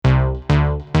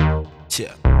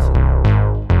Yeah.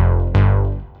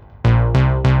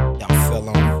 Young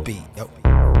fella on the beat, yo.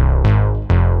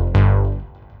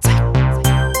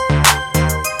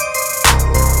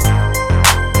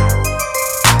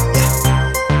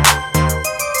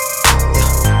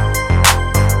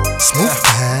 Smooth,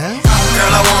 man.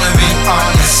 Girl, I wanna be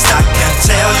honest. I can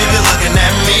tell you been looking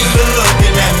at me.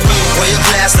 Wear your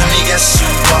glass, let me guess you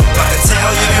up. I can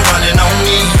tell you been running on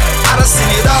me. I done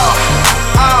seen it all,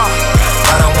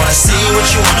 but I wanna see what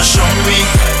you wanna show me.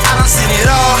 I done seen it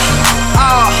all,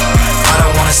 but I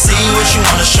wanna see what you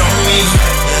wanna show me.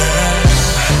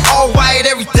 Yeah. All white,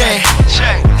 everything.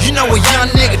 You know a young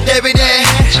nigga, David in.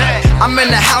 I'm in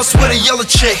the house with a yellow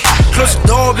chick. Close the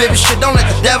door, baby, shit, don't let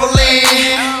the devil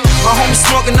in. My homie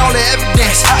smoking all the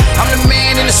evidence. I'm the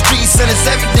man in the streets and it's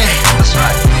evident.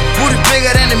 Booty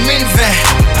bigger than the minivan.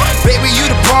 Baby, you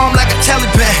the bomb like a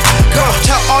Taliban. Go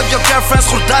tell all your girlfriends,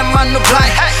 Khudai man no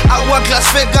blind. I work Las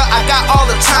Vegas, I got all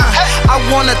the time. I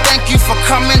wanna thank you for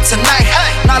coming tonight.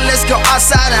 Now let's go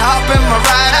outside and hop in my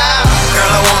ride out.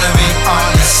 Girl, I wanna be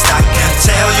honest. I can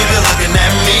tell you been looking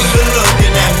at me.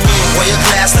 Wear your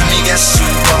glass, let me guess you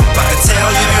up. I can tell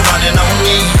you been running on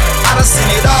me. I done seen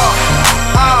it all,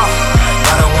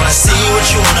 but I wanna see what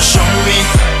you wanna show me.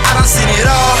 I done seen it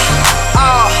all,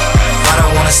 but I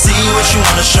wanna see what you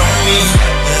wanna show me.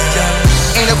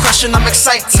 Yeah. Ain't no question, I'm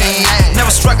exciting.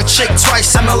 Never struck a chick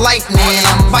twice, I'm a lightning.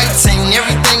 I'm biting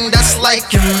everything that's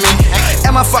liking me.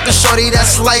 Am I fucking shorty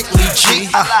that's likely G?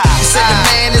 You said the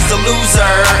man is a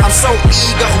loser. I'm so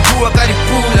eager,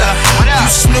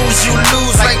 you snooze, you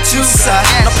lose like Tusa.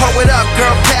 Now pull it up,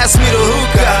 girl, pass me the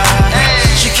hookah.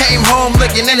 She came home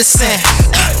looking innocent.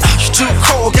 She too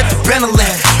cold, get the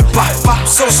Benelin. I'm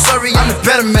so sorry, I'm the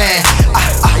better man.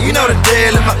 You know the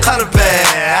deal in my cutter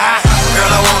bag. Girl,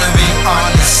 I wanna be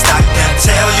honest. I can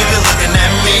tell you been looking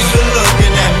at me.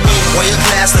 Wear your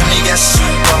glass, let me guess you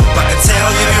up. I can tell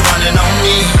you been running on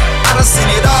me. I done seen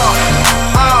it all,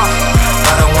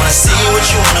 but I wanna see what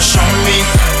you wanna show me.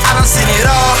 I done seen it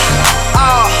all,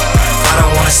 but I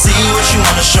wanna see what you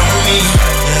wanna show me.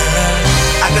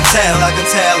 Yeah. I can tell, I can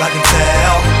tell, I can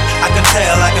tell. I can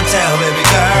tell, I can tell, baby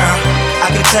girl. I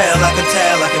can tell, I can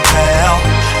tell, I can tell.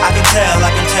 I can tell,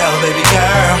 I can tell, baby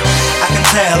girl. I can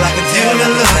tell, I can tell, I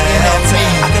can tell.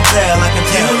 I can tell, I can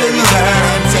tell, baby girl.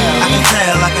 I can tell.